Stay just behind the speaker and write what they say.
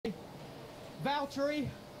Valtteri,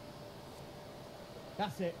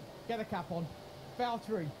 that's it, get the cap on.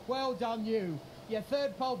 Valtteri, well done you. Your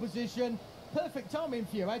third pole position, perfect timing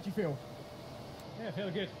for you. How do you feel? Yeah, I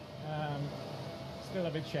feel good. Still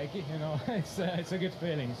a bit shaky, you know. It's a good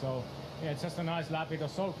feeling. So yeah, it's just a nice lap. It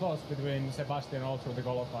was so close between Sebastian all through the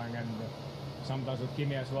qualifying and sometimes with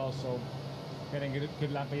Kimi as well. So getting a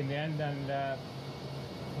good lap in the end, and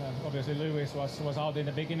obviously Lewis was out in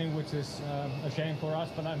the beginning, which is a shame for us.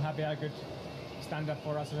 But I'm happy I could stand up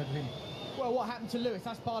for us as a team. Well, what happened to Lewis?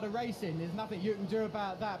 That's part of racing. There's nothing you can do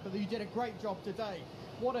about that. But you did a great job today.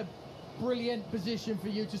 What a brilliant position for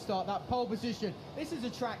you to start, that pole position. This is a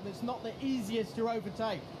track that's not the easiest to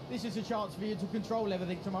overtake. This is a chance for you to control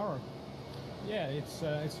everything tomorrow. Yeah,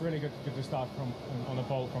 it's really good to start from on the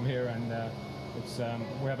pole from here, and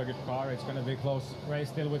we have a good car. It's going to be a close race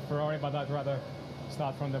still with Ferrari, but I'd rather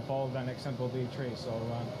start from the pole than example B3. So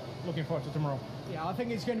looking forward to tomorrow. Yeah, I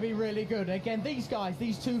think it's going to be really good. Again, these guys,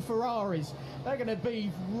 these two Ferraris, they're going to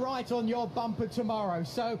be right on your bumper tomorrow.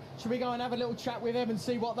 So should we go and have a little chat with them and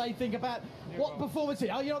see what they think about what performance?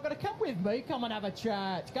 Oh, you're not going to come with me? Come and have a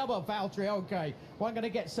chat. Come on, Valtteri. Okay. Well, I'm going to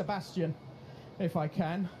get Sebastian, if I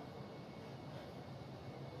can.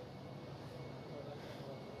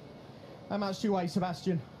 How much do you weigh,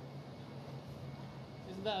 Sebastian?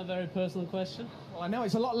 Isn't that a very personal question? Well, I know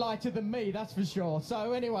it's a lot lighter than me, that's for sure.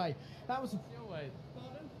 So anyway, that was... What's your weight?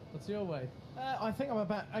 Pardon? What's your weight? I think I'm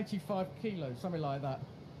about 85 kilos, something like that.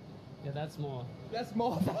 Yeah, that's more. That's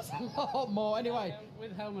more, that's a lot more. Anyway.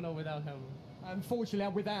 With helmet or without helmet? Unfortunately,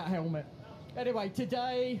 I'm without helmet. Anyway,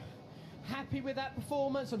 today, happy with that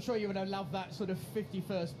performance. I'm sure you're going to love that sort of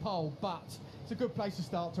 51st pole, but it's a good place to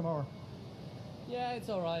start tomorrow. Yeah, it's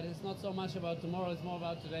all right. It's not so much about tomorrow, it's more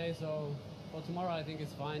about today. So for tomorrow, I think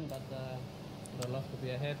it's fine, but I'd love to be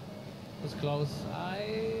ahead. It was close.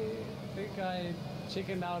 I think I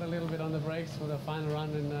chickened out a little bit on the brakes for the final run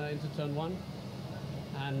into turn one,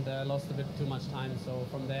 and lost a bit too much time. So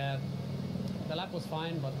from there, the lap was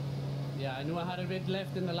fine, but yeah, I knew I had a bit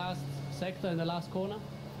left in the last sector, in the last corner,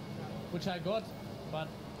 which I got, but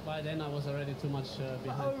by then I was already too much behind.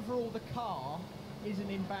 But overall, the car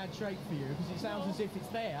isn't in bad shape for you, because it sounds as if it's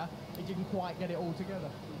there, it didn't quite get it all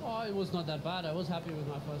together. Oh, it was not that bad. I was happy with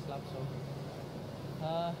my first lap,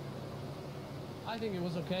 so I think it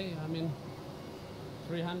was okay. I mean,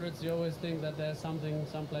 300s, you always think that there's something,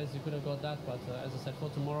 someplace you could have got that, but as I said, for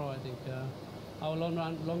tomorrow, I think our long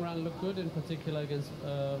run looked good, in particular against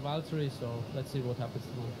Valtteri, so let's see what happens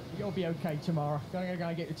tomorrow. You'll be okay tomorrow. Going to go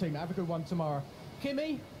and get your team. Have a good one tomorrow.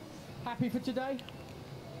 Kimi, happy for today?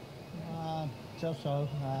 So.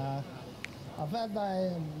 I felt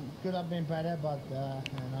I could have been better, but you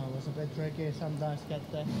know, it was a bit tricky. Sometimes get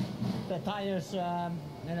the tires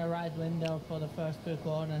in the right window for the first two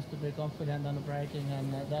corners to be confident on the braking,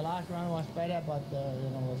 and the last run was better, but you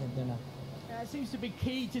know, wasn't enough. It seems to be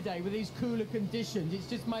key today with these cooler conditions. It's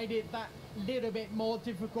just made it that little bit more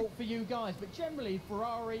difficult for you guys, but generally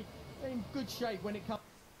Ferrari in good shape when it comes.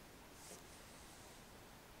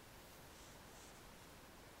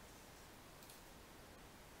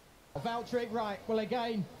 Valtteri, right, well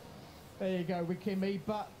again, there you go with Kimi,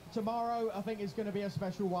 but tomorrow I think it's going to be a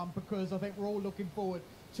special one, because I think we're all looking forward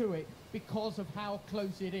to it because of how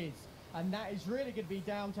close it is, and that is really going to be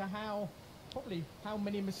down to probably how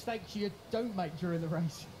many mistakes you don't make during the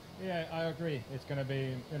race. Yeah, I agree. It's going to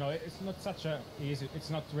be, you know, it's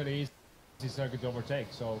not really easy circuit to overtake,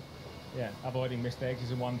 so yeah, avoiding mistakes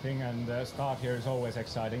is one thing, and start here is always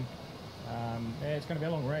exciting. It's going to be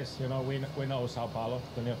a long race, you know. We know Sao Paulo,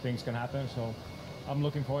 things can happen, so I'm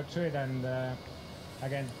looking forward to it. And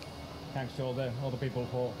again, thanks to all the people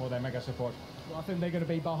for their mega support. Well, I think they're going to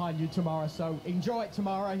be behind you tomorrow, so enjoy it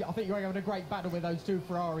tomorrow. I think you're having a great battle with those two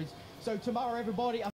Ferraris. So tomorrow, everybody.